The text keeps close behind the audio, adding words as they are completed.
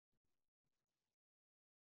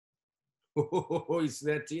Oh, you see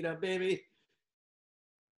that teed up, baby?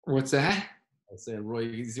 What's that? I was saying, Roy,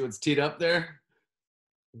 you see what's teed up there?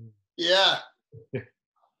 Yeah.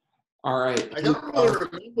 All right. I don't really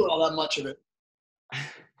remember all that much of it.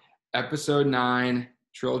 Episode 9,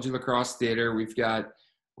 Trilogy Lacrosse Theater. We've got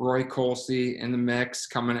Roy Colsey in the mix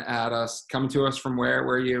coming to us from where?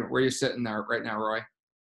 Where are you sitting there right now, Roy?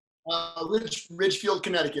 Ridgefield,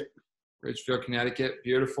 Connecticut. Ridgefield, Connecticut.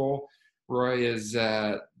 Beautiful. Roy is,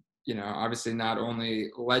 obviously not only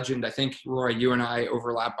legend. I think, Roy, you and I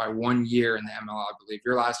overlap by 1 year in the ML, I believe.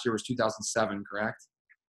 Your last year was 2007, correct?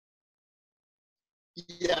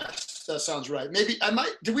 Yes, that sounds right. Maybe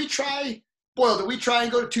did we try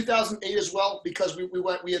and go to 2008 as well? Because we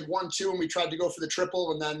had 1-2 and we tried to go for the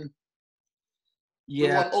triple, and then we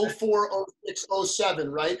won 04, 06, 07,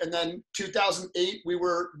 right? And then 2008 we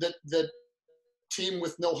were the team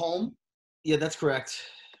with no home. Yeah, that's correct.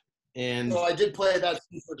 And so I did play that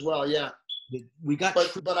season as well. Yeah, we got,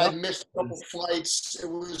 but I missed a couple flights. It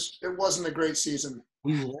wasn't a great season.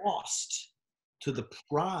 We lost to the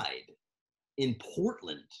Pride in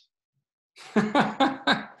Portland.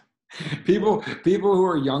 People who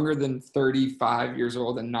are younger than 35 years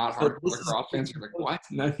old and not hardcore lacrosse fans are like, what?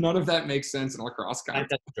 None of that makes sense in a lacrosse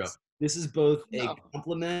context. This is both a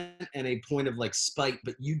compliment and a point of like spite,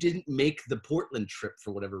 but you didn't make the Portland trip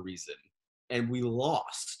for whatever reason, and we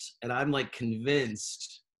lost. And I'm like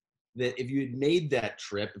convinced that if you had made that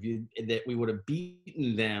trip, that we would have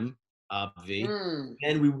beaten them,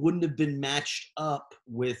 and we wouldn't have been matched up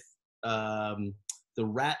with the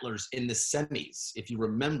Rattlers in the semis, if you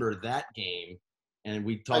remember that game. And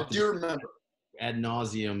we talked remember ad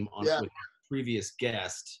nauseum with our previous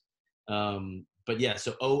guest. But yeah,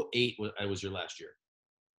 so 08 was your last year.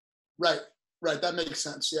 Right. That makes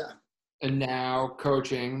sense. Yeah. And now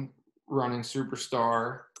coaching, running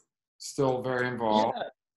Superstar, still very involved.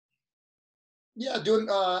 Yeah, doing.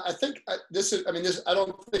 I think this. I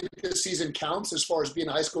don't think this season counts as far as being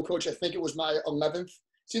a high school coach. I think it was my 11th.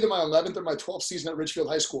 It's either my 11th or my 12th season at Ridgefield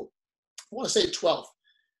High School. I want to say 12th,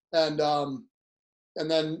 and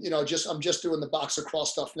then I'm just doing the box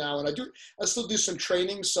lacrosse stuff now, and I still do some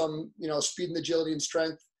training, some speed and agility and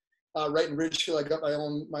strength. Right in Ridgefield, I got my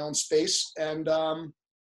own space, and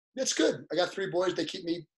it's good. I got 3 boys. They keep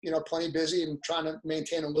me plenty busy and trying to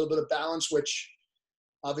maintain a little bit of balance, which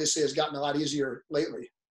obviously has gotten a lot easier lately.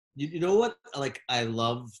 You know what, like, I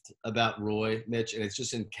loved about Roy, Mitch, and it's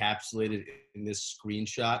just encapsulated in this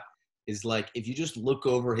screenshot, is like, if you just look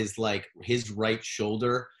over his right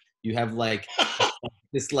shoulder, you have like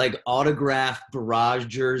this like autographed Barrage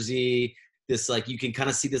jersey. This like, you can kind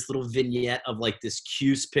of see this little vignette of like this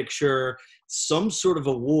Cuse picture, some sort of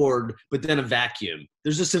award, but then a vacuum.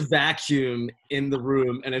 There's just a vacuum in the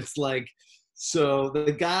room, and it's like, so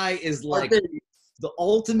the guy is like the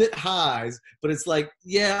ultimate highs, but it's like,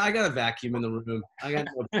 yeah, I got a vacuum in the room. I got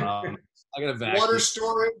no problem. I got a vacuum. Water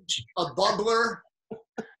storage, a bubbler.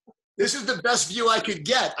 This is the best view I could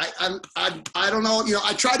get. I don't know.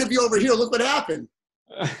 I tried to be over here. Look what happened.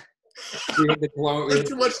 We had the glow.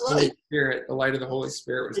 Too much light. The light of the Holy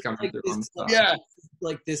Spirit was coming through. Yeah,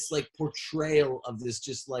 like this like portrayal of this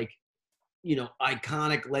just like,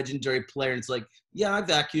 iconic, legendary player. And it's like, yeah, I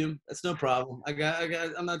vacuum. That's no problem.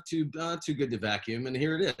 I'm not too good to vacuum. And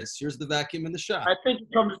here it is. Here's the vacuum in the shop. I think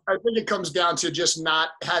it comes down to just not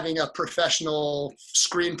having a professional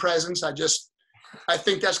screen presence. I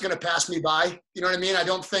think that's going to pass me by. You know what I mean? I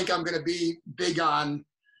don't think I'm going to be big on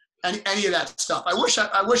any of that stuff. I wish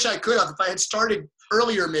I could have if I had started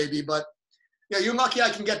earlier, maybe. But yeah, you're lucky I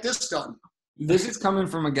can get this done. This is coming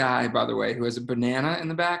from a guy, by the way, who has a banana in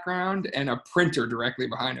the background and a printer directly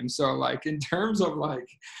behind him. So, like, in terms of, like...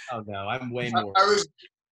 Oh, no, I'm way more.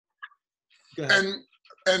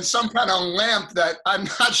 And some kind of lamp that I'm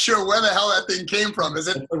not sure where the hell that thing came from. Is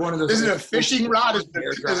it a fishing rod? Is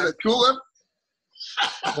it a tulip?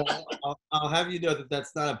 Well, I'll have you know that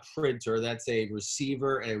that's not a printer. That's a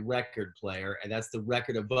receiver and a record player, and that's the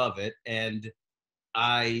record above it. And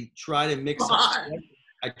I try to mix up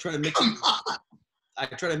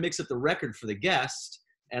the record for the guest,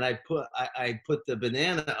 and I put the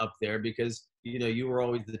banana up there because you were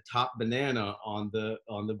always the top banana on the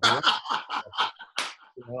board.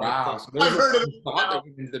 Wow, I've heard it all.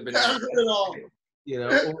 Maybe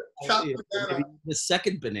the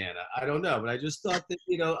second banana. I don't know, but I just thought that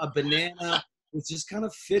a banana was just kind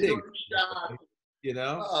of fitting.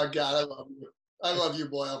 Oh God, I love you,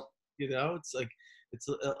 Boyle. It's like it's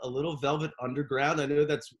a little Velvet Underground. I know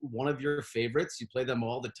that's one of your favorites. You play them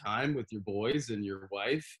all the time with your boys and your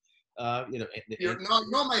wife. No,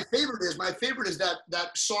 my favorite is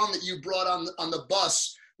that song that you brought on the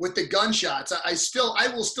bus with the gunshots. I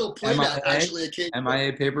will still play that actually occasionally.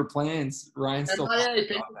 MIA paper planes. Ryan still MIA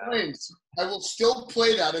paper planes. I will still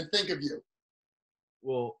play that and think of you.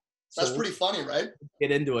 Well, that's pretty funny, right? Get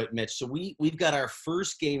into it, Mitch. So we've got our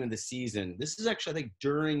first game of the season. This is actually, I think,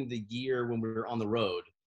 during the year when we were on the road.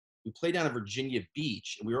 We played down at Virginia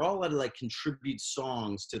Beach, and we were all allowed to like contribute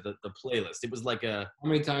songs to the playlist. It was like a. How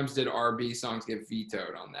many times did RB songs get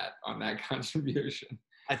vetoed on that contribution?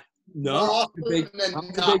 No, I'm a big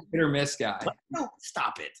hit or miss guy. No,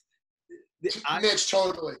 stop it. Mitch,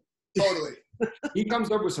 totally. He comes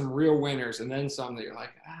up with some real winners, and then some that you're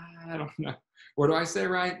like, I don't know. What do I say,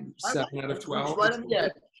 Ryan? 7 out of 12. Right on the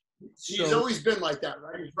edge. He's always been like that,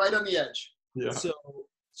 right? He's right on the edge. Yeah.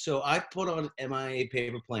 So I put on MIA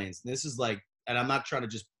Paper Planes. And this is like, and I'm not trying to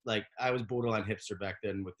just like, I was borderline hipster back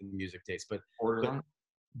then with the music taste, but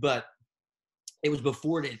it was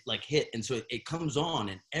before it like hit. And so it comes on,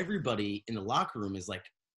 and everybody in the locker room is like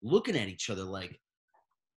looking at each other like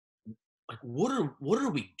what are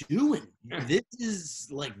we doing? This is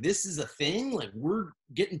a thing. Like, we're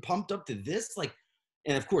getting pumped up to this. Like,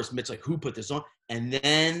 and of course, Mitch, like, who put this on? And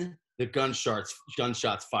then the gunshots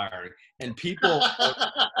firing, and people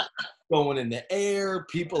are going in the air.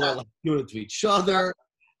 People are like doing it to each other,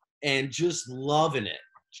 and just loving it.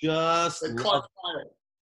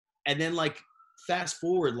 And then like fast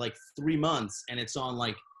forward like 3 months, and it's on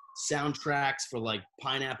like soundtracks for like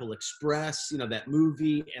Pineapple Express, you know, that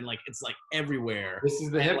movie, and like it's like everywhere. This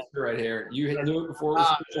is the hipster right here. You knew it before it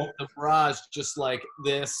was cool. The barrage, just like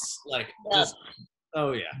this, like just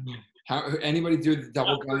oh yeah. How anybody do the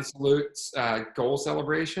double gun salute goal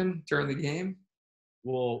celebration during the game?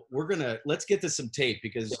 Well, let's get to some tape,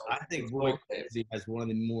 because I think Roy Colsey has one of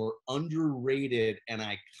the more underrated and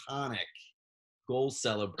iconic goal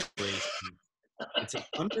celebrations. It's an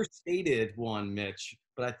understated one, Mitch,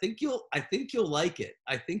 but I think you'll like it.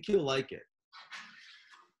 I think you'll like it.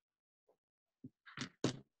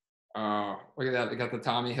 Oh, look at that. They got the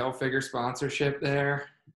Tommy Hilfiger sponsorship there.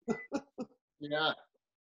 Yeah.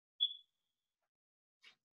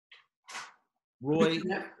 Roy,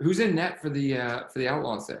 who's in net for the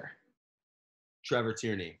Outlaws there? Trevor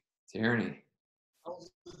Tierney.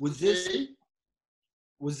 Was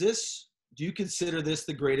this? Do you consider this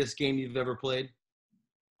the greatest game you've ever played?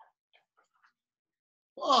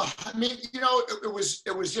 Oh, I mean, you know, it was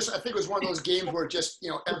just, I think it was one of those games where just, you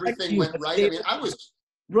know, everything went right. I mean, I was.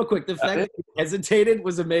 Real quick, the fact that you hesitated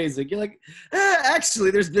was amazing. You're like, actually,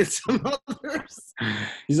 there's been some others.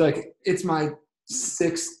 He's like, it's my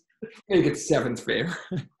sixth, maybe it's seventh favorite.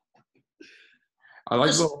 I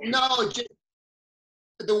like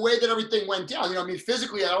the way that everything went down. You know, I mean,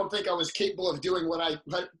 physically, I don't think I was capable of doing what I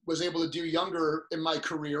was able to do younger in my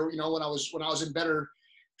career. You know, when I was in better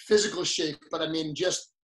physical shape. But I mean,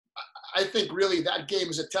 I think really that game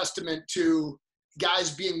is a testament to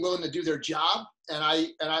guys being willing to do their job. And I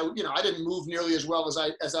you know, I didn't move nearly as well as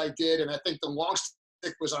I did. And I think the long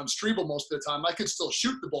stick was on Strebel most of the time. I could still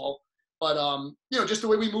shoot the ball, but you know, just the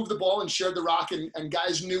way we moved the ball and shared the rock, and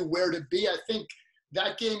guys knew where to be. I think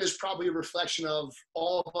that game is probably a reflection of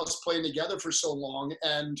all of us playing together for so long,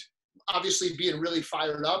 and obviously being really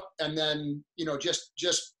fired up, and then, you know, just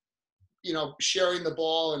you know, sharing the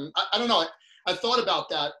ball. And I don't know, I thought about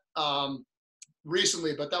that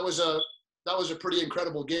recently, but that was a pretty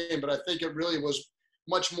incredible game. But I think it really was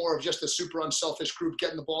much more of just a super unselfish group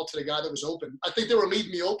getting the ball to the guy that was open. I think they were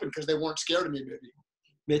leaving me open because they weren't scared of me, maybe.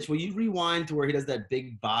 Mitch, will you rewind to where he does that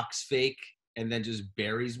big box fake and then just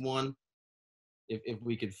buries one? If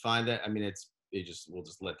we could find that, I mean, we'll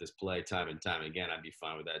just let this play time and time again. I'd be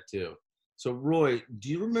fine with that too. So Roy, do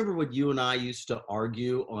you remember what you and I used to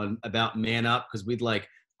argue about man up? Because we'd like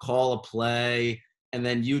call a play, and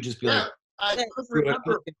then you just be like, I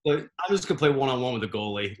remember. I'm just gonna play one-on-one with the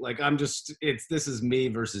goalie. Like, this is me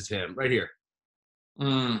versus him right here.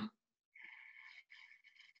 One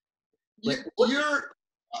of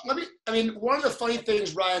the funny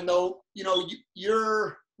things, Ryan, though, you know,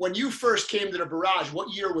 when you first came to the Barrage,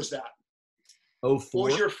 what year was that? 04. What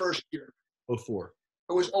was your first year? 04.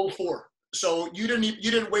 It was 04. So you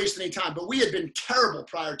didn't waste any time. But we had been terrible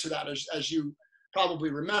prior to that, as you probably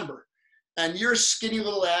remember. And your skinny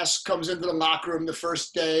little ass comes into the locker room the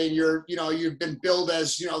first day, and you've been billed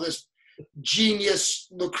as, you know, this genius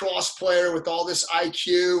lacrosse player with all this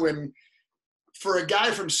IQ. And for a guy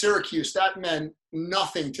from Syracuse, that meant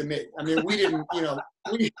nothing to me. I mean, we didn't, you know,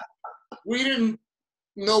 we didn't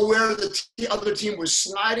know where the other team was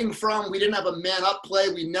sliding from. We didn't have a man-up play.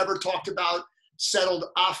 We never talked about settled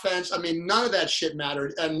offense. I mean, none of that shit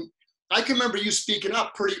mattered. And I can remember you speaking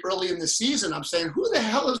up pretty early in the season. I'm saying, who the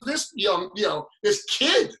hell is this this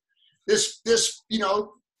kid? This, you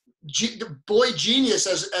know, boy genius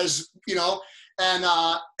as you know, and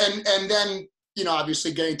then, you know,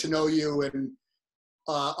 obviously getting to know you and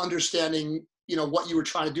understanding, you know, what you were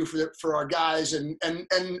trying to do for our guys, and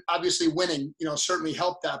obviously winning, you know, certainly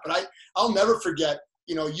helped that. But I'll never forget,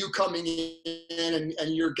 you know, you coming in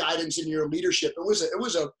and your guidance and your leadership. It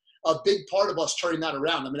was a big part of us turning that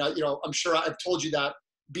around. I mean, you know, I'm sure I've told you that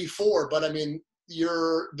before, but I mean,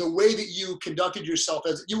 the way that you conducted yourself,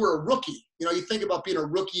 as you were a rookie. You know, you think about being a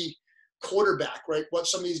rookie quarterback, right? What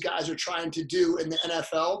some of these guys are trying to do in the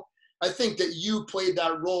NFL. I think that you played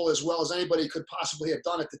that role as well as anybody could possibly have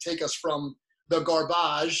done it, to take us from the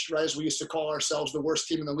garbage, right, as we used to call ourselves, the worst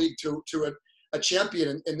team in the league, to a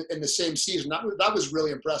champion in the same season. That was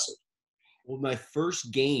really impressive. Well, my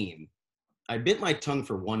first game, I bit my tongue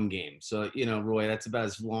for one game. So, you know, Roy, that's about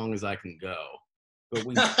as long as I can go. But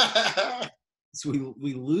we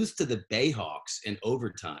lose to the Bayhawks in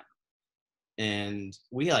overtime. And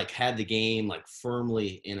we like had the game like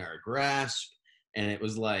firmly in our grasp. And it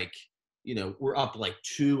was like, you know, we're up like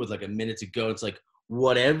 2 with like a minute to go. It's like,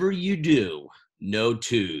 whatever you do, no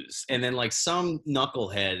twos. And then like some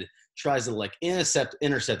knucklehead tries to like intercept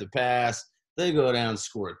the pass. They go down,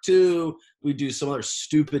 score 2. We do some other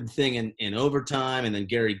stupid thing in overtime. And then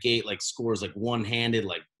Gary Gate like scores like one-handed,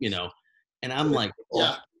 like, you know, and I'm like,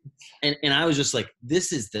 yeah. And I was just like,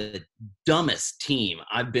 this is the dumbest team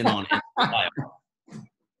I've been on in my life.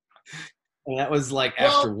 And that was like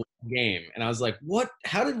after one game. And I was like, what?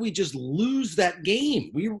 How did we just lose that game?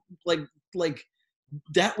 We were like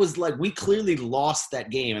that was like, we clearly lost that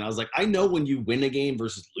game. And I was like, I know when you win a game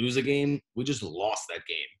versus lose a game, we just lost that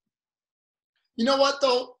game. You know what,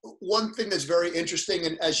 though? One thing that's very interesting,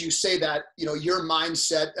 and as you say that, you know, your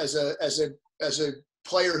mindset as a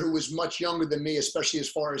player who was much younger than me, especially as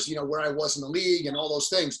far as, you know, where I was in the league and all those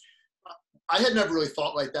things, I had never really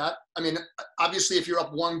thought like that. I mean, obviously, if you're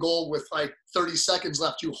up 1 goal with like 30 seconds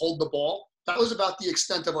left, you hold the ball. That was about the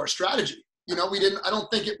extent of our strategy. You know,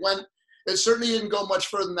 it certainly didn't go much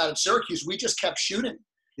further than that at Syracuse. We just kept shooting.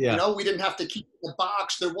 Yeah. You know, we didn't have to keep the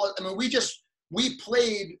box. We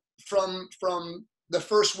played from the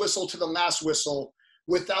first whistle to the last whistle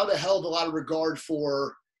without a hell of a lot of regard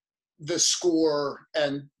for the score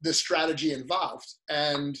and the strategy involved.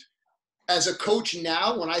 And as a coach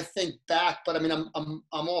now, when I think back, but I mean,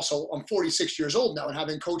 I'm 46 years old now, and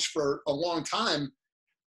having coached for a long time,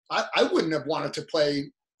 I wouldn't have wanted to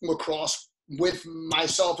play lacrosse with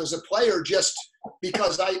myself as a player, just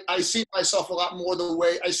because I see myself a lot more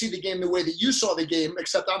I see the game the way that you saw the game,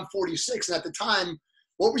 except I'm 46. And at the time,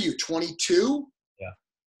 what were you, 22? Yeah.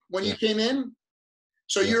 When you came in?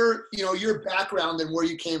 So your background and where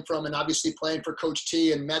you came from, and obviously playing for Coach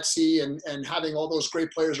T and Metzi and having all those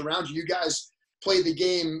great players around you, you guys played the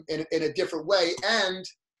game in a different way. And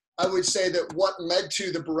I would say that what led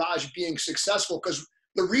to the barrage being successful, because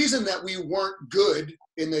the reason that we weren't good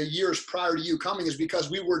in the years prior to you coming is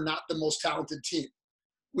because we were not the most talented team.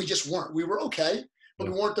 We just weren't. We were okay, but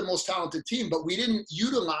we weren't the most talented team. But we didn't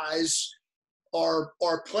utilize our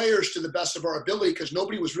players to the best of our ability because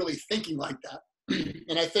nobody was really thinking like that.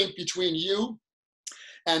 And I think between you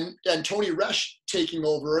and Tony Resch taking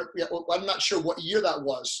over, I'm not sure what year that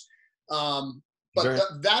was, but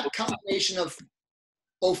that combination of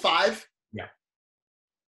 05,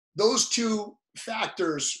 those 2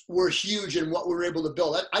 factors were huge in what we were able to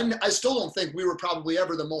build. I still don't think we were probably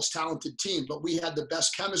ever the most talented team, but we had the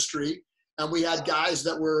best chemistry, and we had guys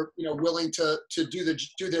that were, you know, willing to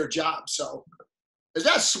do their job. So, is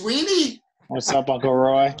that Sweeney? What's up, Uncle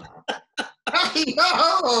Roy?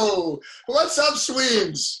 Yo! What's up,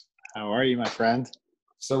 Sweens? How are you, my friend?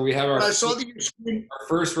 So we have our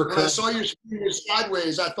first recurring. When I saw your screen was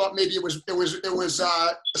sideways, I thought maybe it was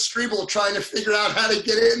Strebel trying to figure out how to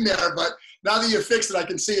get in there. But now that you fixed it, I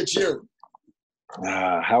can see it's you.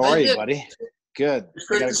 How are you, buddy? Good. It's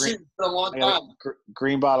great to see you. It's been a long time.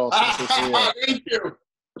 Green bottle. Thank you.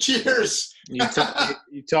 Cheers. You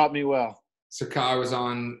taught me well. So Kai was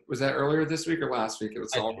that earlier this week or last week? It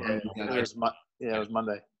was all. It was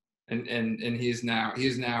Monday. And he's now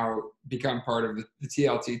become part of the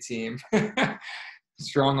TLT team.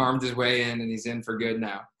 Strong-armed his way in, and he's in for good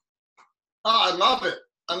now. Oh, I love it.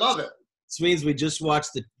 This means we just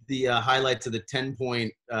watched the highlights of the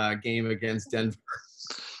 10-point game against Denver.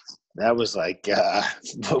 That was like,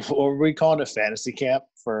 what were we calling it? Fantasy camp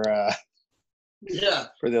for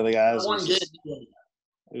for the other guys. It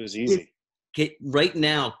was easy. Right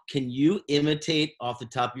now, can you imitate off the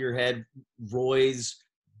top of your head Roy's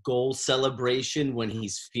goal celebration when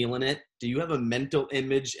he's feeling it? Do you have a mental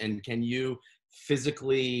image, and can you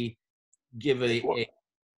physically give a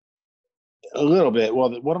little bit?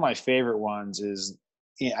 Well, one of my favorite ones is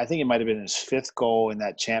I think it might have been his 5th goal in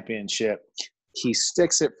that championship. He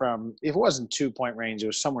sticks it from, if it wasn't 2-point range, it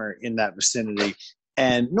was somewhere in that vicinity.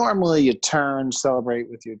 And normally you turn, celebrate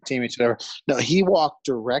with your teammates, whatever. No, he walked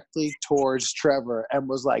directly towards Trevor and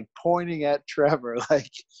was like pointing at Trevor. Like,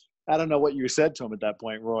 I don't know what you said to him at that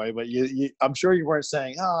point, Roy, but I'm sure you weren't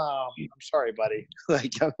saying, "Oh, I'm sorry, buddy."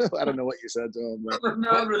 Like, I don't know what you said to him. But. I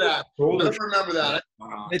remember that. I remember that.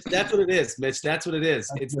 Mitch, that's what it is, Mitch. That's what it is.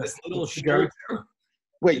 It's this little show.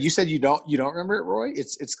 Wait, you said you don't remember it, Roy?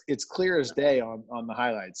 It's clear as day on the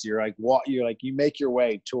highlights. You're like you make your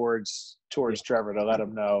way towards Trevor to let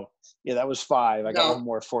him know. Yeah, that was 5. I got one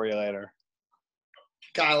more for you later.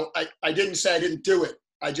 Kyle, I didn't say I didn't do it.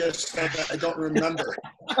 I just said that I don't remember.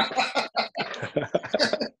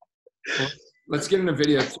 Let's get in a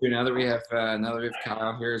video too. Now that we have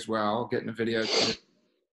Kyle here as well, get in a video too.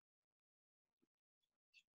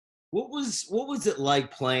 What was it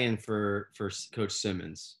like playing for Coach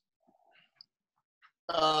Simmons?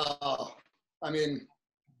 I mean,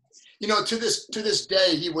 to this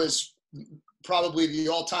day, he was probably the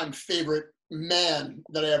all-time favorite man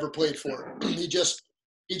that I ever played for. He just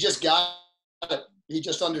got it. He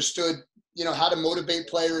just understood, how to motivate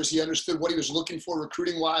players. He understood what he was looking for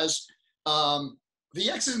recruiting-wise. The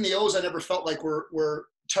X's and the O's I never felt like were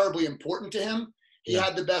terribly important to him. He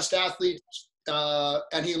had the best athletes.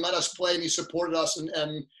 And he let us play and he supported us. And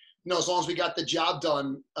as long as we got the job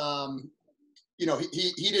done, he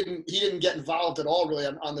didn't get involved at all really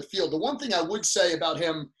on the field. The one thing I would say about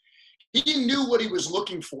him, he knew what he was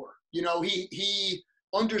looking for. He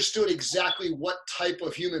understood exactly what type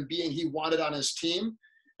of human being he wanted on his team.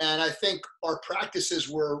 And I think our practices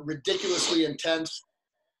were ridiculously intense.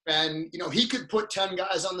 And, he could put 10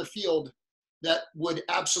 guys on the field that would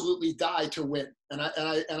absolutely die to win. And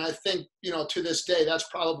I think, to this day, that's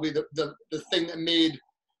probably the thing that made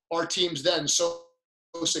our teams then so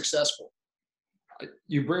successful.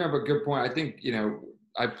 You bring up a good point. I think,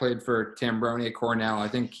 I played for Tambroni at Cornell. I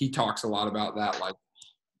think he talks a lot about that, like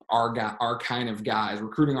our kind of guys,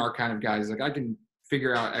 recruiting our kind of guys. Like, I can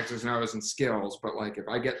figure out X's and O's and skills, but like if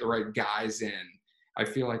I get the right guys in, I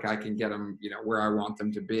feel like I can get them, where I want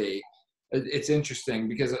them to be. It's interesting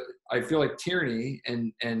because I feel like Tierney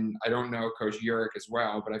and I don't know Coach Urick as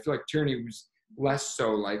well, but I feel like Tierney was less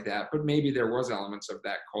so like that. But maybe there was elements of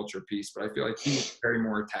that culture piece. But I feel like he was very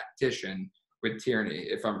more a tactician with Tierney.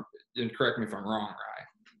 Correct me if I'm wrong,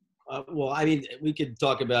 Rye. Well, I mean, we could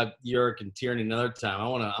talk about Urick and Tierney another time. I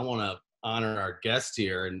want to honor our guest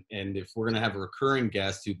here, and if we're gonna have a recurring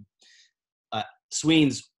guest who,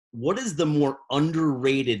 Sweens, what is the more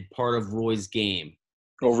underrated part of Roy's game?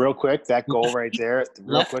 Oh, real quick, that goal right there.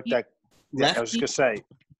 Real quick, I was just gonna say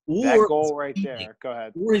that goal right there. Go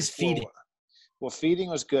ahead. Or his feeding. Well, feeding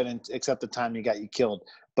was good, except the time he got you killed.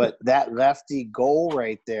 But that lefty goal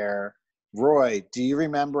right there, Roy. Do you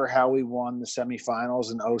remember how we won the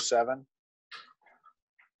semifinals in 2007?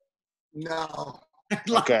 No.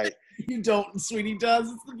 Okay. You don't. Sweeney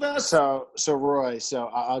does. It's the best. So Roy. So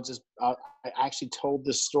I actually told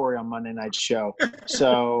this story on Monday Night Show.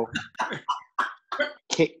 So.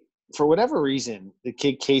 For whatever reason, the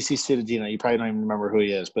kid Casey Cittadino, you probably don't even remember who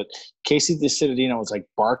he is, but Casey Cittadino was like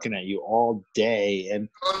barking at you all day. And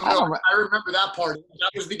I remember that part.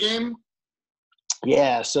 That was the game?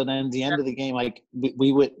 Yeah. So then the end of the game, like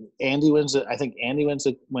we would, Andy wins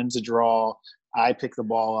a draw. I pick the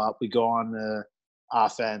ball up. We go on the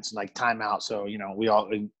offense and like timeout. So,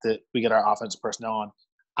 we get our offensive personnel on.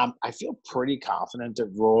 I feel pretty confident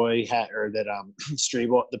that Roy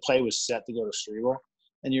Strebel, the play was set to go to Strebel,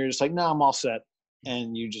 and you're just like, no, I'm all set.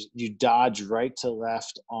 And you dodge right to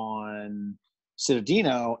left on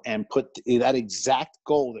Cittadino and put that exact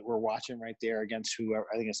goal that we're watching right there against whoever,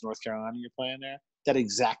 I think it's North Carolina you're playing there, that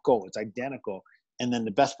exact goal. It's identical. And then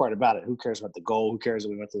the best part about it, who cares about the goal? Who cares that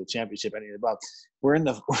we went to the championship? Any of the above. We're in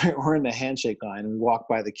the handshake line, and we walk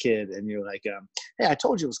by the kid, and you're like, "Hey, I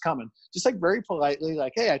told you it was coming." Just like very politely,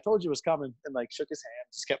 like, "Hey, I told you it was coming," and like shook his hand,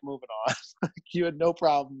 just kept moving on. Like you had no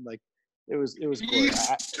problem. Like it was great.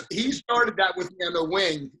 He started that with me on the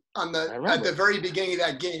wing at the very beginning of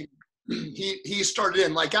that game. He started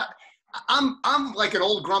in like I'm like an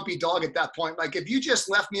old grumpy dog at that point. Like if you just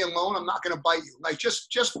left me alone, I'm not going to bite you. Like just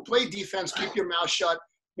play defense, keep your mouth shut.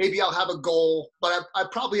 Maybe I'll have a goal, but I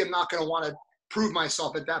probably am not going to want to prove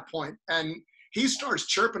myself at that point. And he starts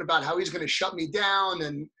chirping about how he's going to shut me down.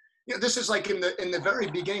 And this is like in the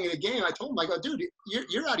very beginning of the game. I told him, I go, dude,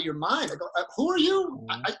 you're out of your mind. I go, who are you?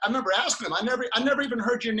 I remember asking him. I never even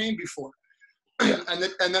heard your name before. And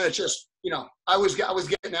then it just, I was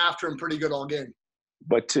getting after him pretty good all game.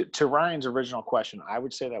 But to Ryan's original question, I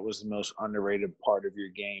would say that was the most underrated part of your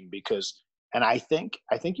game because And I think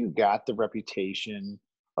you got the reputation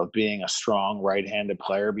of being a strong right-handed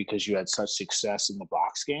player because you had such success in the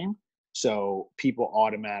box game. So people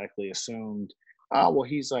automatically assumed, oh, well,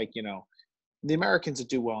 he's like, the Americans that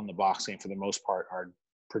do well in the box game for the most part are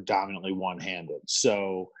predominantly one-handed.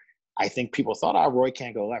 So I think people thought, oh, Roy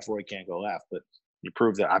can't go left. But you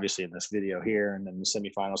proved that obviously in this video here and then the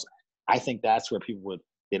semifinals. I think that's where people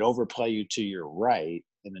they'd overplay you to your right,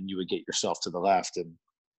 and then you would get yourself to the left, and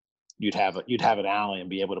you'd have an alley and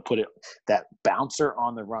be able to put it. That bouncer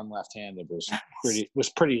on the run left-handed was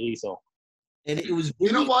pretty lethal. And it was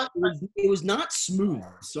really, you know what? It was not smooth.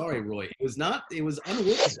 Sorry, Roy. It was not. It was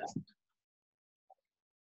unworkable.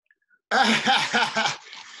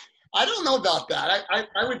 I don't know about that.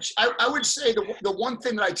 I would say the one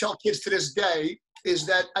thing that I tell kids to this day is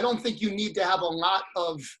that I don't think you need to have a lot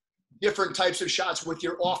of different types of shots with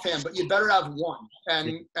your offhand, but you better have one.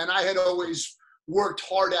 And I had always worked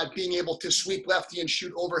hard at being able to sweep lefty and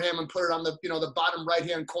shoot overhand and put it on the bottom right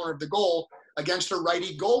hand corner of the goal against a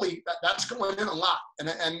righty goalie. That's going in a lot. And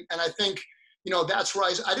I think that's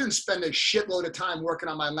where I didn't spend a shitload of time working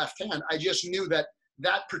on my left hand. I just knew that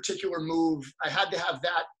particular move, I had to have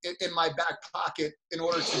that in my back pocket in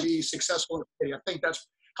order to be successful. I think that's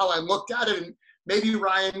how I looked at it. And maybe,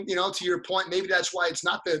 Ryan, to your point, maybe that's why it's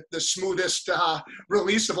not the smoothest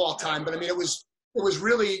release of all time. But I mean, it was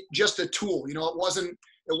really just a tool. It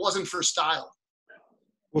wasn't for style.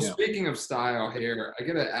 Well, speaking of style here, I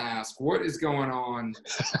got to ask, what is going on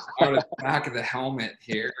out of the back of the helmet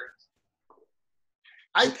here?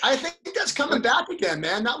 I think that's coming back again,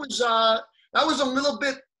 man. That was a little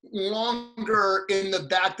bit longer in the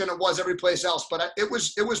back than it was every place else, but it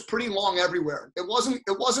was pretty long everywhere. It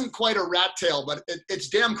wasn't quite a rat tail, but it's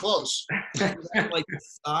damn close. Like a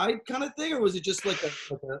side kind of thing, or was it just like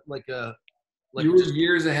a? You were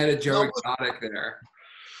years ahead of Joe Exotic there.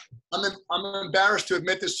 I'm embarrassed to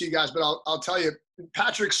admit this to you guys, but I'll tell you,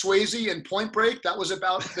 Patrick Swayze in Point Break, that was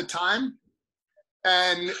about the time.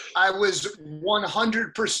 And I was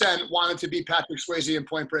 100% wanted to be Patrick Swayze in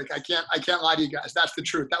Point Break. I can't lie to you guys. That's the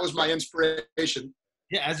truth. That was my inspiration.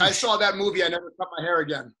 Yeah, I saw that movie. I never cut my hair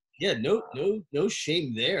again. Yeah, no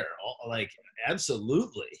shame there. Like,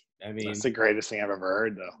 absolutely. I mean, that's the greatest thing I've ever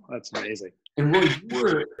heard, though. That's amazing. And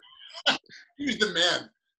Roy, he was the man.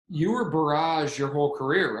 You were barrage your whole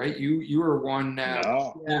career, right? You were one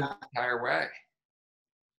the entire way.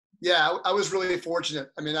 Yeah, I was really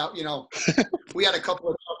fortunate. I mean, we had a couple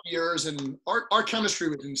of tough years, and our chemistry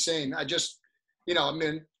was insane.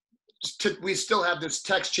 We still have this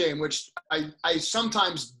text chain, which I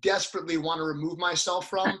sometimes desperately want to remove myself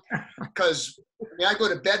from, because I go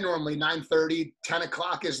to bed normally 9:30, 10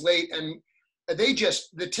 o'clock is late, and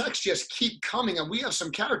the texts just keep coming, and we have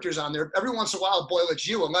some characters on there. Every once in a while, Boyle, it's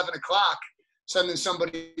you, 11 o'clock, sending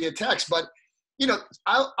somebody a text, but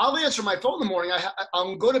I'll answer my phone in the morning.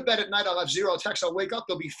 I'll go to bed at night. I'll have 0 texts. I'll wake up.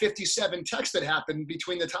 There'll be 57 texts that happened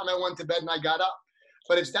between the time I went to bed and I got up.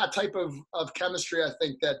 But it's that type of chemistry, I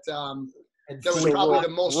think, that was probably the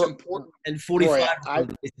most important. And 45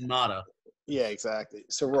 is nada. Yeah, exactly.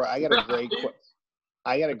 So, Roy, I got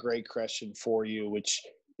a great question for you, which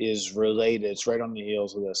is related. It's right on the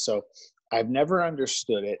heels of this. So, I've never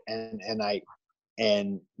understood it, and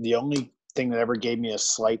the only thing that ever gave me a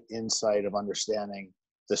slight insight of understanding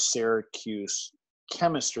the Syracuse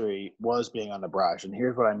chemistry was being on the barrage. And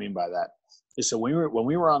here's what I mean by that. So when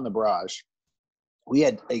we were on the barrage, we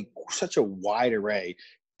had such a wide array,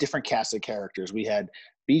 different cast of characters. We had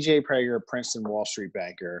BJ Prager, Princeton Wall Street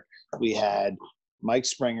banker. We had Mike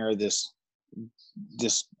Springer, this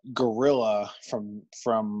gorilla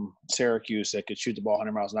from Syracuse that could shoot the ball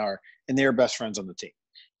 100 miles an hour, and they were best friends on the team.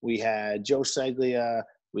 We had Joe Seglia.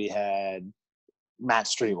 We had Matt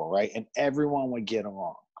Strebel, right? And everyone would get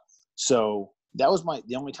along. So that was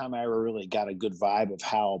the only time I ever really got a good vibe of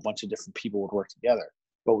how a bunch of different people would work together.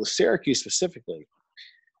 But with Syracuse specifically,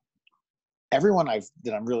 everyone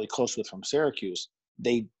that I'm really close with from Syracuse,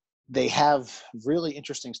 they have really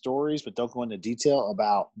interesting stories, but don't go into detail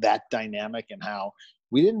about that dynamic and how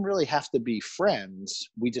we didn't really have to be friends.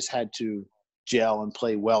 We just had to gel and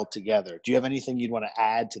play well together. Do you have anything you'd want to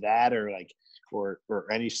add to that, or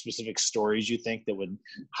any specific stories you think that would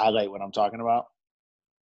highlight what I'm talking about?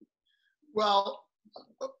 Well,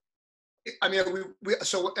 I mean,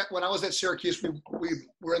 so when I was at Syracuse, we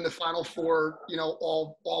were in the Final Four,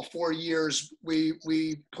 all 4 years. We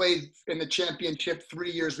played in the championship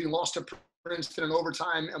 3 years. We lost to Princeton in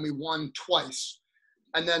overtime, and we won twice.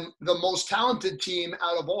 And then the most talented team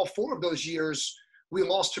out of all 4 of those years, we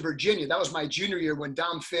lost to Virginia. That was my junior year when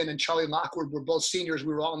Dom Finn and Charlie Lockwood were both seniors.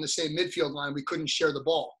 We were all in the same midfield line. We couldn't share the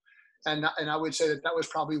ball. And I would say that was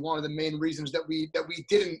probably one of the main reasons that we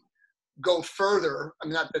didn't go further. I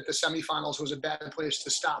mean, not that the semifinals was a bad place to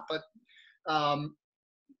stop, but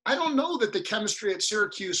I don't know that the chemistry at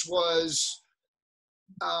Syracuse was.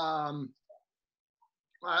 I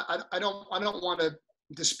don't want to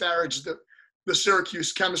disparage the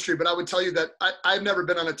Syracuse chemistry, but I would tell you that I've never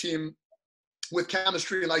been on a team with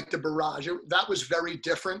chemistry like the Barrage. That was very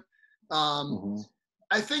different.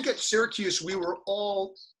 I think at Syracuse we were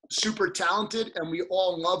all super talented and we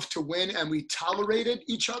all loved to win and we tolerated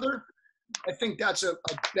each other. I think that's a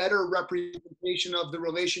better representation of the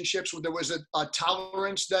relationships where there was a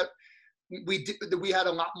tolerance that we had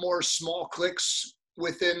a lot more small cliques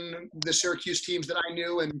within the Syracuse teams that I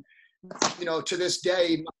knew. And, to this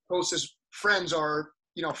day, my closest friends are,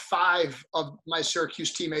 5 of my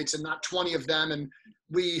Syracuse teammates and not 20 of them. And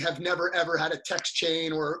we have never, ever had a text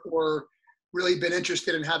chain or really been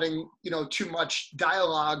interested in having, too much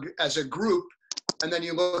dialogue as a group. And then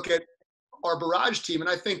you look at our Barrage team, and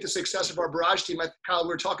I think the success of our Barrage team, Kyle, we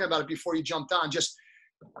were talking about it before you jumped on, just,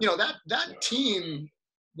 that team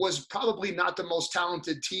was probably not the most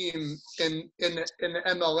talented team in the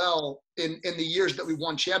MLL in the years that we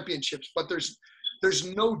won championships. But there's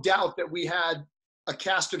no doubt that we had a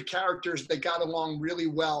cast of characters that got along really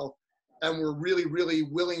well and were really, really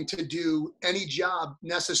willing to do any job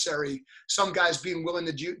necessary. Some guys being willing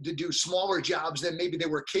to do smaller jobs than maybe they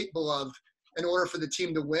were capable of in order for the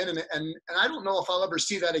team to win. And I don't know if I'll ever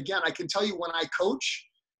see that again. I can tell you when I coach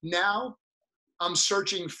now, I'm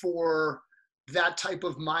searching for that type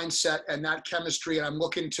of mindset and that chemistry. And I'm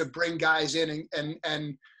looking to bring guys in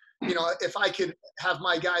and if I could have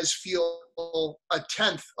my guys feel a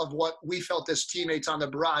tenth of what we felt as teammates on the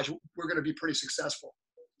Barrage, we're going to be pretty successful.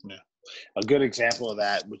 Yeah. A good example of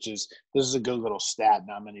that, this is a good little stat.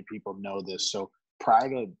 Not many people know this. So prior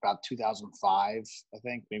to about 2005, I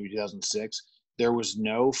think, maybe 2006, there was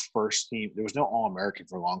no first team. There was no All-American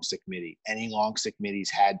for long stick midi. Any long stick midis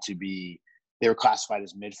they were classified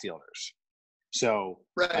as midfielders. So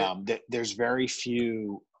right. There's very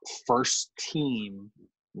few first team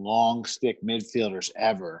long stick midfielders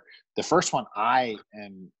ever. The first one I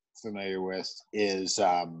am familiar with is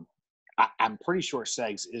I'm pretty sure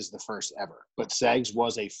Seggs is the first ever, but Seggs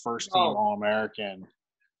was a first team All-American.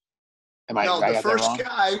 The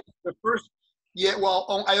first yeah,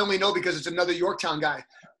 well, I only know because it's another Yorktown guy.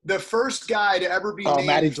 The first guy to ever be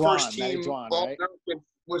named first team All-American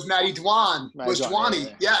was Matty Dwan.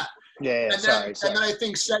 Dwani, yeah. Yeah, and then I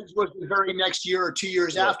think Seggs was the very next year or 2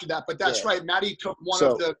 years after that. But that's right. Matty took one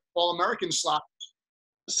of the All-American slots.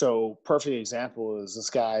 So perfect example is this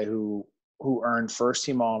guy who earned first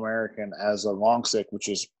team All-American as a long stick, which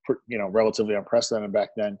is relatively unprecedented back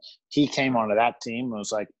then. He came onto that team and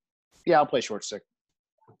was like, "Yeah, I'll play short stick."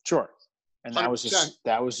 Sure. And that was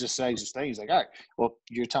just Seggs' thing. He's like, "All right, well,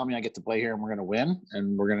 you're telling me I get to play here and we're going to win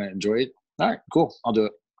and we're going to enjoy it. All right, cool. I'll do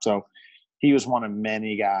it." So he was one of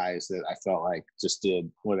many guys that I felt like just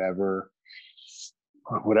did whatever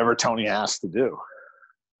Tony asked to do.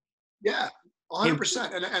 Yeah,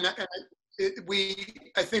 100%. And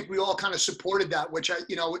I think we all kind of supported that, which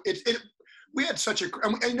we had such a,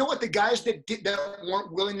 and you know what, the guys that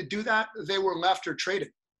weren't willing to do that, they were left or traded,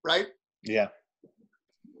 right? Yeah.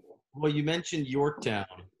 Well, you mentioned Yorktown.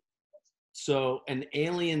 So an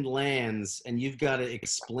alien lands and you've got to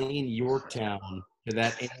explain Yorktown to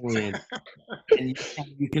that alien. And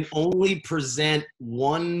you can only present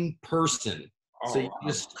one person. So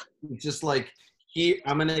you just like, here,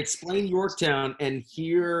 I'm going to explain Yorktown, and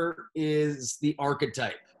here is the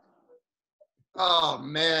archetype. Oh,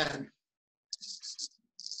 man.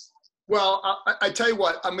 Well, I tell you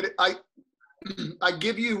what, I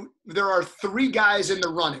give you, there are 3 guys in the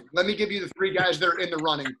running. Let me give you the 3 guys that are in the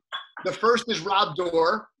running. The first is Rob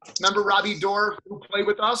Dorr. Remember Robbie Dorr who played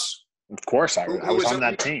with us? Of course, I was on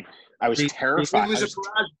that team. I was terrified. He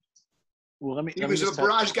was a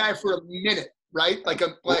Barrage guy for a minute, right?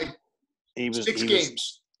 He was 6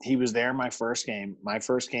 games. He was there my first game. My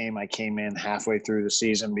first game, I came in halfway through the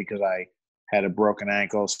season because I had a broken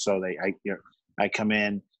ankle. So I come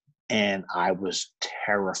in and I was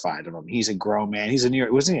terrified of him. He's a grown man. He's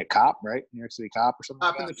wasn't he a cop, right? New York City cop or something?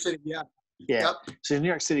 Cop in the city, yeah. Yeah. Yep. So New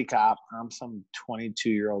York City cop, I'm some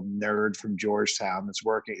 22-year-old nerd from Georgetown that's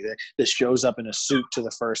working, that shows up in a suit to the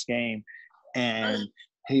first game. And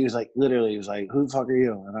he was like, literally, he was like, "Who the fuck are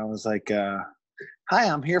you?" And I was like, "Hi,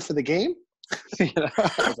 I'm here for the game."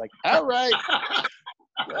 I was like, "All right."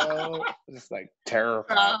 So it's like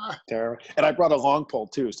terrifying. And I brought a long pole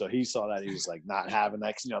too. So he saw that. He was like not having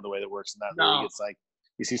that. 'Cause the way that works in that league, it's like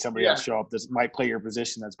you see somebody else show up that might play your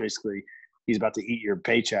position. That's basically he's about to eat your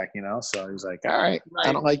paycheck, you know? So he's like, all right,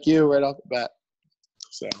 I don't like you right off the bat.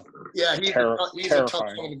 So yeah, he's a tough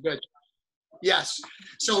son of a bitch. Yes.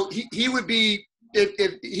 So he would be,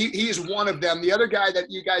 if he is one of them. The other guy that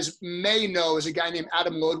you guys may know is a guy named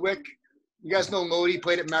Adam Lodwick. You guys know Lodi,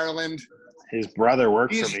 played at Maryland. His brother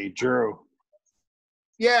worked for me, Drew.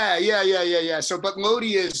 Yeah. So, but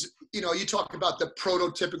Lodi is, you know, you talk about the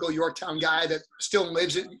prototypical Yorktown guy that still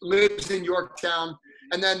lives in Yorktown.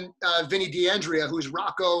 And then Vinny D'Andrea, who's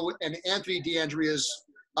Rocco and Anthony D'Andrea's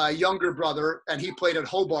younger brother, and he played at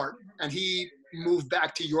Hobart, and he moved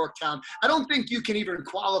back to Yorktown. I don't think you can even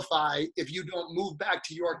qualify if you don't move back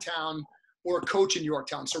to Yorktown or coach in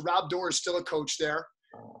Yorktown. So Rob Dorr is still a coach there.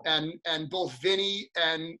 And both Vinny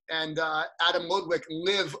and Adam Ludwig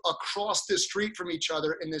live across the street from each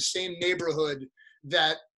other in the same neighborhood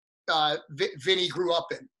that Vinny grew up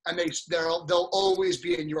in, and they'll always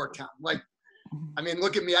be in Yorktown. Like, I mean,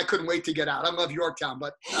 look at me. I couldn't wait to get out. I love Yorktown,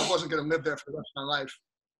 but I wasn't going to live there for the rest of my life.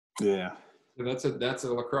 Yeah. So that's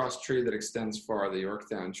a lacrosse tree that extends far, the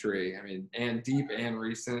Yorktown tree. I mean, and deep and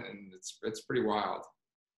recent, and it's pretty wild.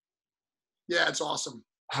 Yeah, it's awesome.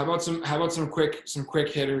 How about some quick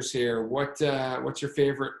hitters here? What's your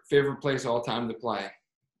favorite place all time to play?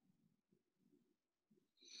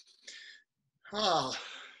 Oh,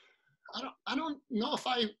 I don't know if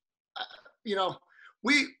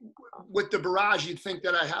we with the barrage, you'd think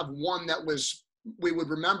that I have one that we would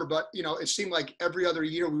remember, but it seemed like every other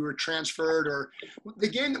year we were transferred. Or the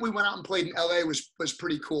game that we went out and played in LA was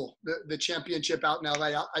pretty cool. The championship out in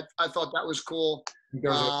LA, I thought that was cool.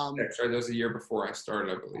 That was a year before I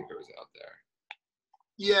started, I believe it was out there.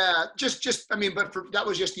 Yeah, that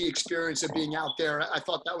was just the experience of being out there. I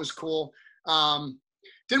thought that was cool.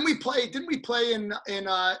 Didn't we play in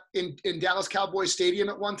Dallas Cowboys Stadium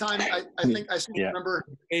at one time? I think I still remember.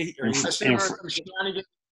 I still remember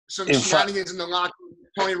some shenanigans in the locker room.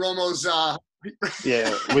 Tony Romo's.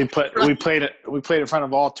 Yeah, we played in front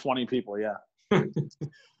of all 20 people. Yeah.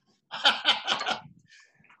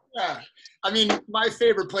 Yeah, I mean, my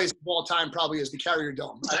favorite place of all time probably is the Carrier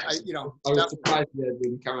Dome. I was surprised that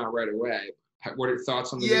didn't come out right away. What are your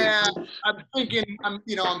thoughts on the? Yeah, game? I'm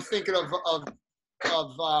thinking of the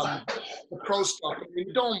pro stuff. I mean,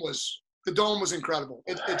 the dome was incredible.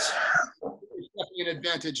 It's definitely an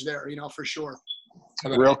advantage there, for sure.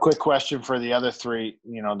 Real quick question for the other three,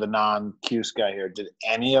 the non-Cuse guy here. Did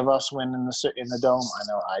any of us win in the dome? I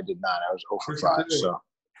know I did not. I was 0 for 5. So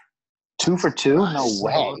 2 for 2? No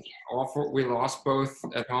way. We lost both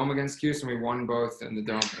at home against Cuse, and we won both in the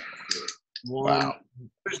dome. Wow.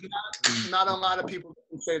 There's not a lot of people that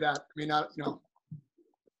can say that. I mean,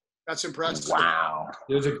 that's impressive. Wow.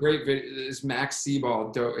 There's a great video. This Max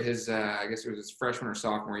Seaball, I guess it was his freshman or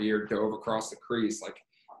sophomore year, dove across the crease,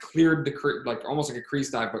 cleared the crease, almost like a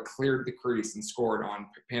crease dive, but cleared the crease and scored on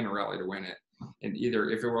Panarelli to win it. And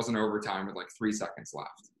if it wasn't overtime with 3 seconds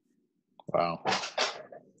left. Wow.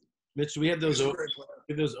 Mitch, do we have those 04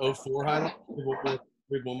 highlights? We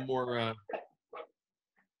have one more.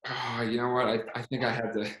 Oh, you know what? I think I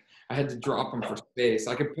had to drop them for space.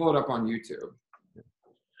 I could pull it up on YouTube.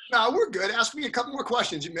 No, we're good. Ask me a couple more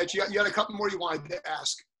questions, Mitch. You had a couple more you wanted to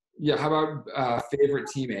ask. Yeah. How about favorite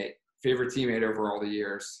teammate over all the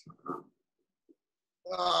years?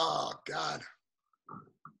 Oh God.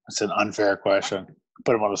 That's an unfair question.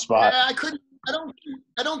 Put him on the spot. Yeah, I couldn't.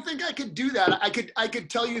 I don't think I could do that. I could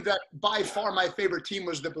tell you that by far my favorite team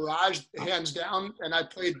was the Barrage, hands down, and I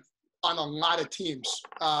played on a lot of teams.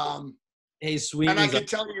 Hey, Sweeney. And I can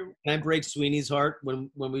tell you. Can I break Sweeney's heart? When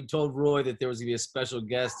we told Roy that there was going to be a special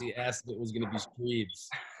guest, he asked if it was going to be Streebs.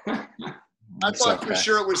 I thought for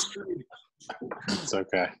sure it was Streebs. It's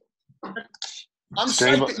okay. I'm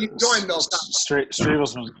psyched that you joined though.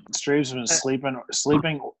 Streeb's been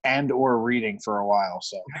sleeping and or reading for a while.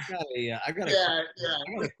 So Yeah.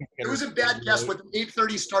 It was a bad guess with an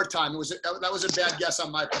 8:30 start time. That was a bad guess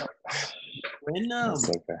on my part. It's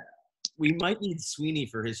okay. We might need Sweeney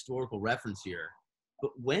for historical reference here,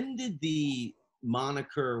 but when did the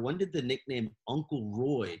nickname Uncle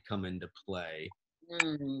Roy come into play?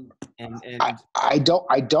 And I don't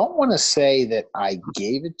want to say that I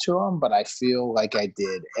gave it to him, but I feel like I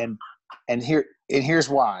did, and here's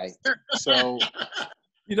why. So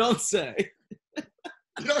you don't say.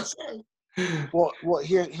 You don't say. Well,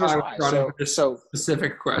 here's why. So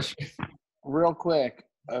specific question. Real quick,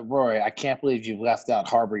 Roy, I can't believe you left out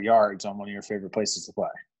Harbor Yards on one of your favorite places to play.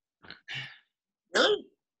 Really?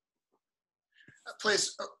 That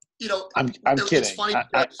place, I'm kidding. It's funny.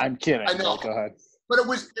 I'm kidding. I know. Go ahead. But it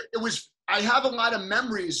was. I have a lot of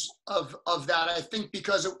memories of that. I think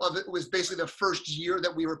because it was basically the first year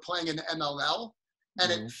that we were playing in the MLL,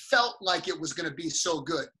 and it felt like it was going to be so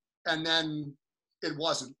good, and then it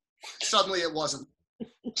wasn't. Suddenly, it wasn't.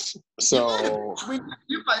 So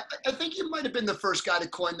I think you might have been the first guy to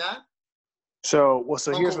coin that. So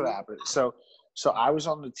here's what happened. So I was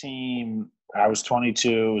on the team. I was 22.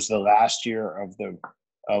 It was the last year of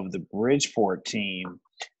the Bridgeport team,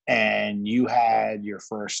 and you had your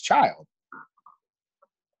first child.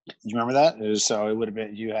 You remember that? It would have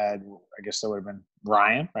been, you had, I guess that would have been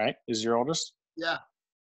Ryan, right? Is your oldest? Yeah.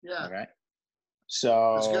 Okay.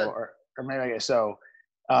 So, That's good. or maybe I guess so.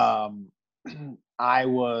 I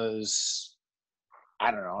was,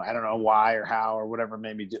 I don't know why or how or whatever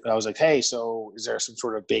made me do. I was like, hey, so is there some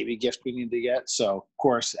sort of baby gift we need to get? So of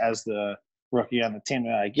course, as the rookie on the team,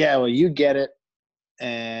 they're like, yeah, well, you get it,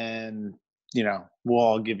 and we'll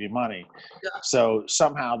all give you money. Yeah. So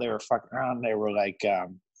somehow they were fucking around. They were like,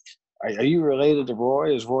 are you related to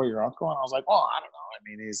Roy? Is Roy your uncle? And I was like, well, I don't know. I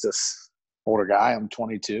mean, he's this older guy. I'm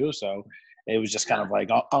 22. So it was just kind of like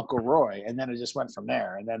Uncle Roy. And then it just went from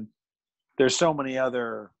there. And then there's so many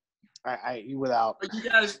other, But you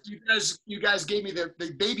guys gave me the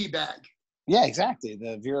baby bag. Yeah, exactly.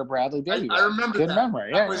 The Vera Bradley baby bag. I remember Good that. memory.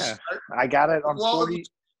 Yeah. I got it on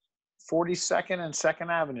 42nd and 2nd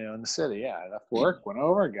Avenue in the city. Yeah, I left work, went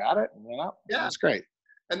over, got it, and went up. Yeah, that's great.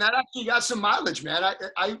 And that actually got some mileage, man.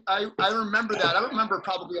 I remember that. I don't remember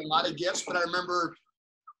probably a lot of gifts, but I remember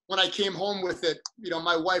when I came home with it,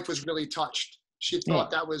 my wife was really touched. She thought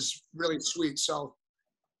that was really sweet. So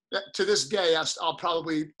to this day, I'll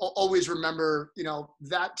probably always remember,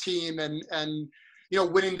 that team and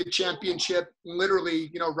winning the championship. Literally,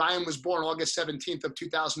 Ryan was born August 17th of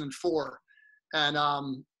 2004. And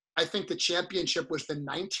I think the championship was the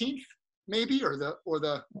 19th, maybe, or it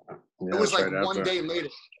was like right one day later.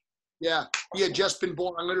 Yeah. He had just been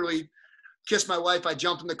born. I literally kissed my wife. I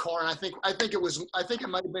jumped in the car, and I think it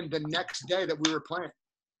might have been the next day that we were playing.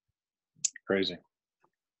 Crazy.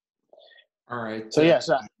 All right. So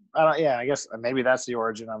I guess maybe that's the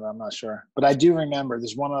origin of it. I'm not sure, but I do remember.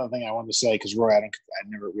 There's one other thing I wanted to say because Roy,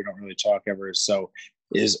 we don't really talk ever.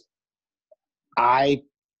 I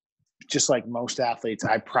just like most athletes,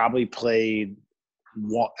 I probably played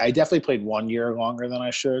one. I definitely played 1 year longer than I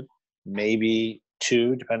should, maybe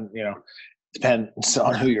 2, depends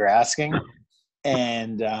on who you're asking.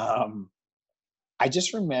 And I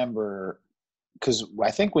just remember because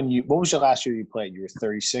I think what was your last year you played? You were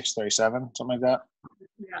 36, 37, something like that.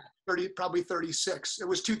 Yeah, probably 36. It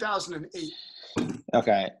was 2008.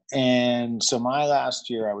 Okay, and so my last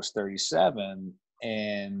year I was 37,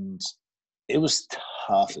 and it was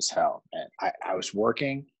tough as hell, man. I was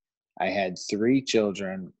working. I had 3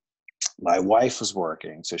 children. My wife was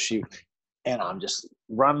working, and I'm just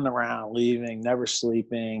running around, leaving, never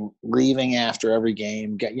sleeping, leaving after every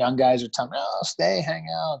game. Young guys are telling me, "Oh, stay, hang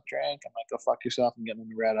out, drink." I'm like, "Go fuck yourself and get in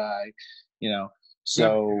the red eye,"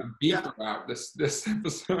 So beat about this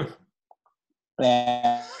episode.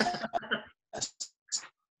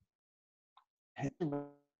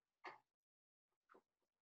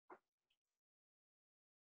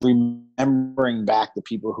 Remembering back the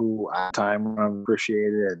people who at the time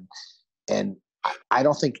appreciated, and I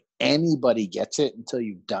don't think anybody gets it until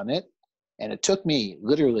you've done it. And it took me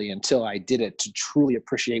literally until I did it to truly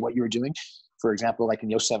appreciate what you were doing. For example, like in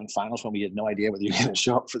the 07 finals when we had no idea whether you were going to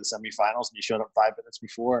show up for the semifinals, and you showed up 5 minutes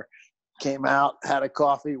before, came out, had a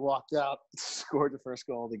coffee, walked out, scored the first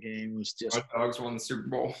goal of the game. It was just Hot Dogs won the Super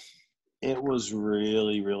Bowl. It was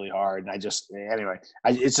really, really hard. And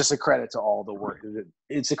it's just a credit to all the work.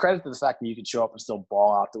 It's a credit to the fact that you could show up and still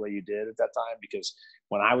ball out the way you did at that time, because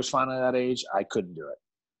when I was finally that age, I couldn't do it.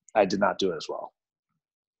 I did not do it as well.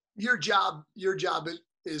 Your job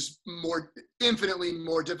is infinitely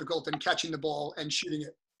more difficult than catching the ball and shooting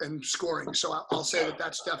it and scoring. So I'll say that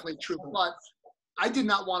that's definitely true. But I did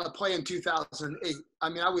not want to play in 2008. I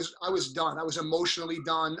mean, I was done. I was emotionally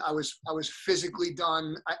done. I was physically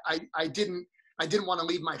done. I didn't want to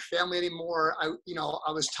leave my family anymore. I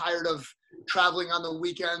was tired of traveling on the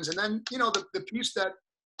weekends. And then, the piece that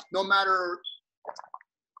no matter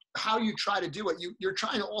how you try to do it, you're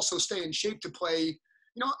trying to also stay in shape to play.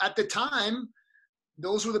 At the time,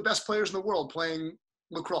 those were the best players in the world playing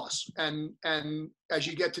lacrosse. And as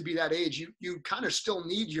you get to be that age, you kind of still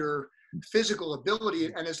need your physical ability,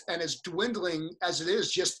 and as dwindling as it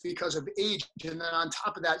is just because of age. And then on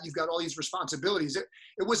top of that, you've got all these responsibilities. It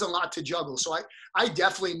was a lot to juggle. So I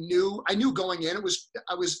definitely knew going in, it was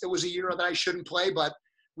a year that I shouldn't play, but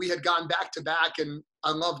we had gone back to back, and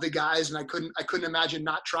I love the guys, and I couldn't imagine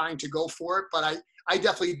not trying to go for it, but I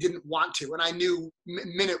definitely didn't want to. And I knew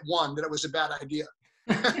minute one that it was a bad idea.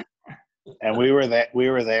 And we were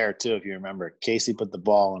there too, if you remember. Casey put the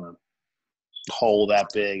ball in him. hole that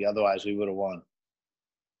big. Otherwise, we would have won.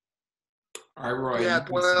 All right, Roy. Yeah,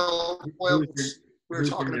 well, who's we were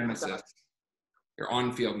talking your about nemesis? that. Your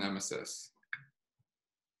on-field nemesis.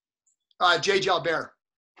 J.J. Albert.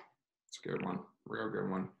 It's a good one. Real good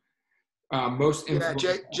one. Most Yeah,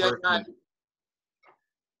 influential Jay and I.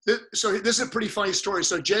 So this is a pretty funny story.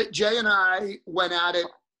 So Jay and I went at it.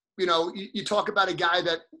 You know, you talk about a guy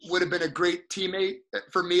that would have been a great teammate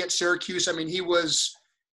for me at Syracuse. I mean, he was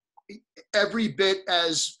every bit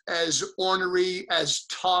as ornery, as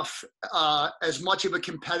tough, as much of a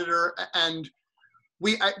competitor, and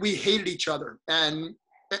we hated each other. And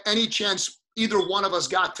any chance either one of us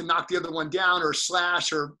got to knock the other one down or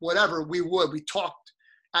slash or whatever, we would. We talked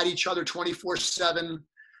at each other 24/7.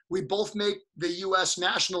 We both make the U.S.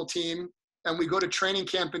 national team, and we go to training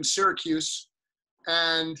camp in Syracuse,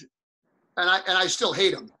 and I still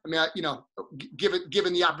hate him. I mean,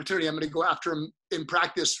 given the opportunity, I'm going to go after him in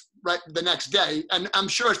practice right the next day, and I'm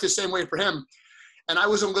sure it's the same way for him. And I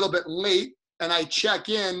was a little bit late, and I check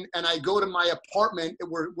in, and I go to my apartment.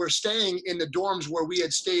 We're staying in the dorms where we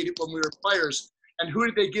had stayed when we were players. And who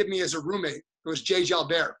did they give me as a roommate? It was J.J.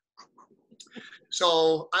 Albert.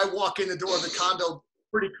 So I walk in the door of the condo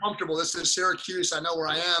pretty comfortable. This is Syracuse. I know where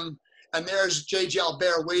I am. And there's J.J.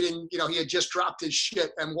 Albert waiting. You know, he had just dropped his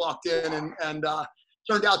shit and walked in, and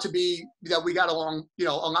turned out to be that we got along, you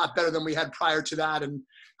know, a lot better than we had prior to that. And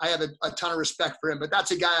I have a ton of respect for him. But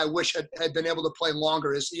that's a guy I wish had been able to play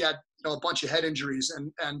longer. He had, you know, a bunch of head injuries,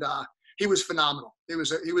 and he was phenomenal. He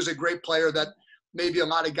was a great player that maybe a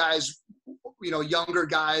lot of guys, you know, younger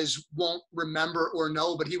guys won't remember or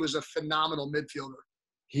know, but he was a phenomenal midfielder.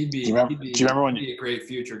 He'd be a great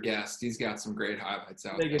future guest. He's got some great highlights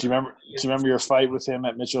out there. Do you remember your fight with him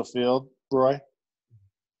at Mitchell Field, Roy?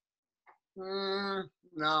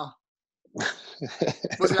 No.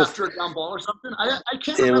 Was it after a ground ball or something? I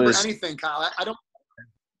can't remember anything, Kyle. I don't.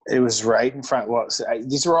 It was right in front. Well,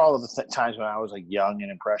 these were all of the times when I was like young and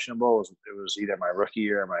impressionable. It was either my rookie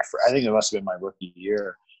year or I think it must have been my rookie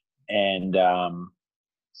year, and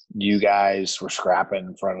you guys were scrapping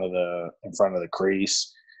in front of the crease.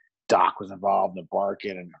 Doc was involved in the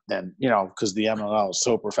barking, and then, you know, because the MLL is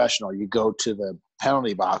so professional, you go to the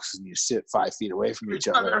penalty box and you sit 5 feet away from each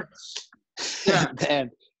other. Yeah.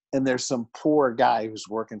 And there's some poor guy who's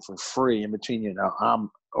working for free in between. You know, I'm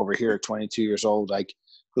over here at 22 years old, like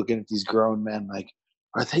looking at these grown men, like,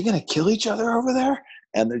 are they going to kill each other over there?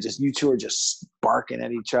 And you two are just barking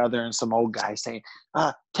at each other, and some old guy saying,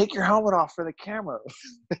 take your helmet off for the camera.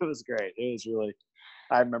 It was great. It was really,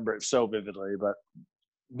 I remember it so vividly. But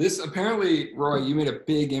this, apparently, Roy, you made a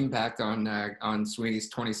big impact on Sweeney's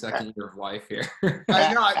 22nd year of life here.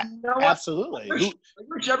 I know. Absolutely. I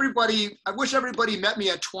wish everybody met me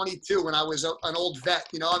at 22 when I was an old vet.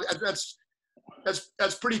 You know, that's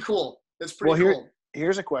pretty cool. That's pretty cool.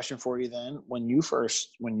 Here's a question for you then. When you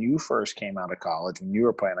first came out of college, when you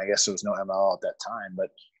were playing, I guess there was no ML at that time, but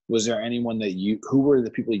was there anyone who were the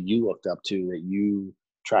people you looked up to that you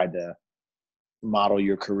tried to model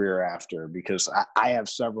your career after? Because I have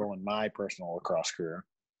several in my personal lacrosse career.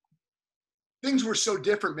 Things were so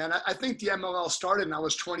different, man. I think the MLL started and I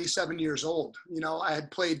was 27 years old. You know, I had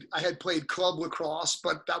played club lacrosse,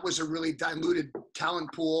 but that was a really diluted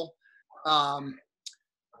talent pool.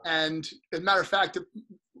 And as a matter of fact,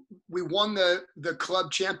 we won the club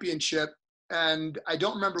championship, and I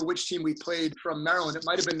don't remember which team we played from Maryland. It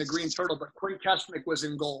might have been the Green Turtle, but Quinn Kestnick was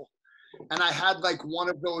in goal. And I had like one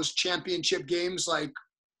of those championship games, like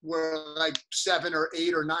where like 7 or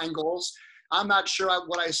 8 or 9 goals. I'm not sure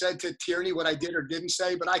what I said to Tierney, what I did or didn't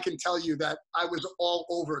say, but I can tell you that I was all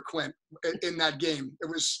over Quinn in that game. It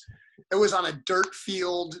was on a dirt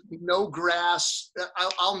field, no grass.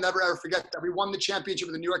 I'll never ever forget that. We won the championship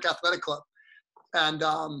with the New York Athletic Club, and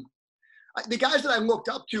the guys that I looked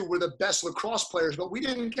up to were the best lacrosse players, but we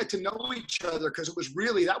didn't get to know each other because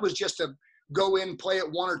that was just a go in, play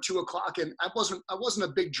at 1 or 2 o'clock, and I wasn't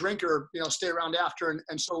a big drinker, you know, stay around after,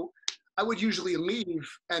 and so I would usually leave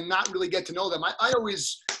and not really get to know them. I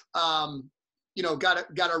always, you know, got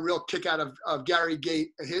a real kick out of Gary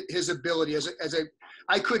Gate, his ability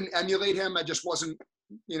I couldn't emulate him. I just wasn't,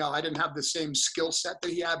 you know, I didn't have the same skill set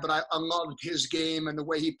that he had, but I loved his game and the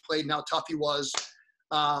way he played and how tough he was.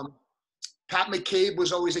 Pat McCabe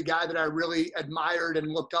was always a guy that I really admired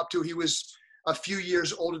and looked up to. He was a few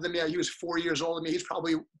years older than me. He was 4 years older than me. He's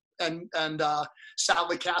probably, and Sal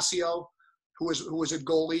Licasio, who was a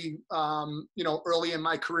goalie, you know, early in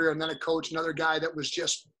my career, and then a coach, another guy that was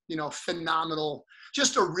just, you know, phenomenal,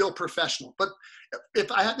 just a real professional. But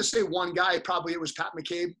if I had to say one guy, probably it was Pat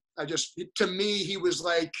McCabe. To me, he was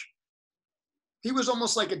like he was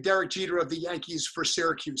almost like a Derek Jeter of the Yankees for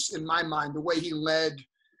Syracuse in my mind. The way he led,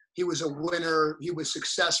 he was a winner. He was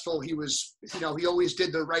successful. He was, he always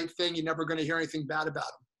did the right thing. You're never going to hear anything bad about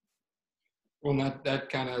him. Well, that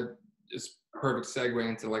kind of is perfect segue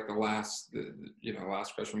into like the last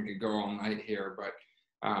question. We could go all night here, but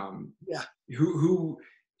who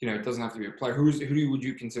it doesn't have to be a player. Who would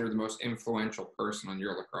you consider the most influential person on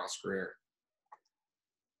your lacrosse career?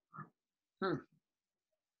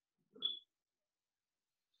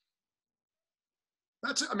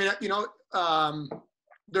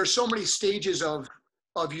 There's so many stages of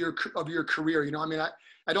your career.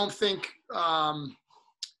 I don't think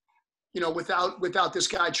without this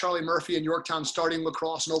guy Charlie Murphy in Yorktown starting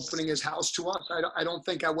lacrosse and opening his house to us, I don't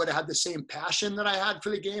think I would have had the same passion that I had for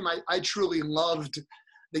the game. I truly loved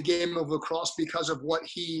the game of lacrosse because of what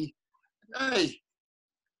he. Hey,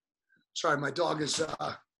 sorry, my dog is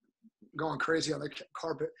going crazy on the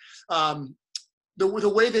carpet. The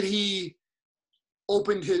way that he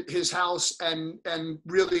opened his house and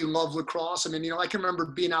really loved lacrosse. I can remember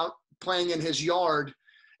being out playing in his yard,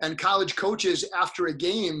 and college coaches after a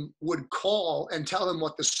game would call and tell him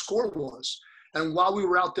what the score was. And while we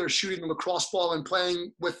were out there shooting the lacrosse ball and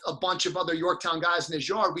playing with a bunch of other Yorktown guys in his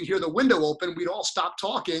yard, we'd hear the window open. We'd all stop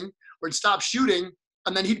talking, we'd stop shooting,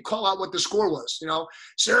 and then he'd call out what the score was.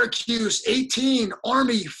 Syracuse 18,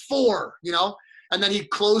 Army 4. And then he'd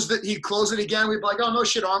close it again. We'd be like, oh no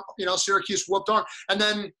shit, Syracuse whooped Army. And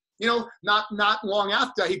then not long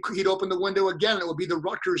after he'd open the window again, and it would be the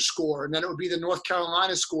Rutgers score, and then it would be the North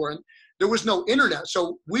Carolina score. And there was no internet,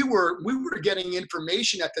 so we were getting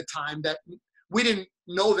information at the time that we didn't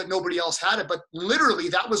know that nobody else had it, but literally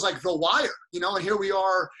that was like the wire, and here we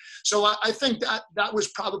are. So I think that was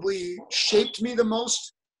probably shaped me the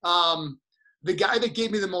most. The guy that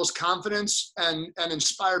gave me the most confidence and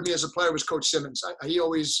inspired me as a player was Coach Simmons. He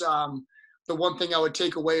always, the one thing I would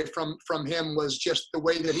take away from him was just the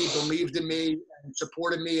way that he believed in me and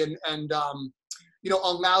supported me and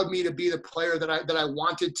allowed me to be the player that I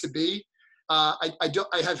wanted to be. I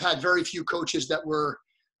have had very few coaches that were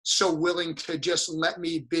so willing to just let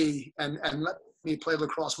me be and let me play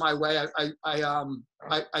lacrosse my way.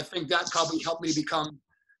 I think that probably helped me become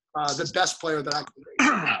the best player that I could be.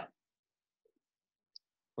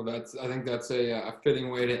 Well, I think that's a fitting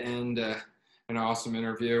way to end an awesome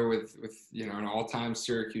interview with an all-time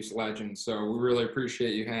Syracuse legend. So we really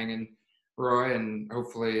appreciate you hanging, Roy, and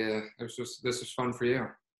hopefully this was fun for you.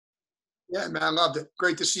 Yeah, man, I loved it.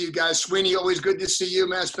 Great to see you guys. Sweeney, always good to see you,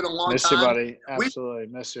 man. It's been a long time. Miss you, buddy. Absolutely,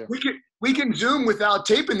 miss you. We can Zoom without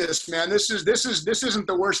taping this, man. This isn't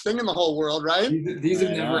the worst thing in the whole world, right? These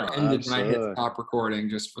have never ended when I hit stop recording,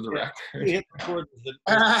 just for the record. We hit record.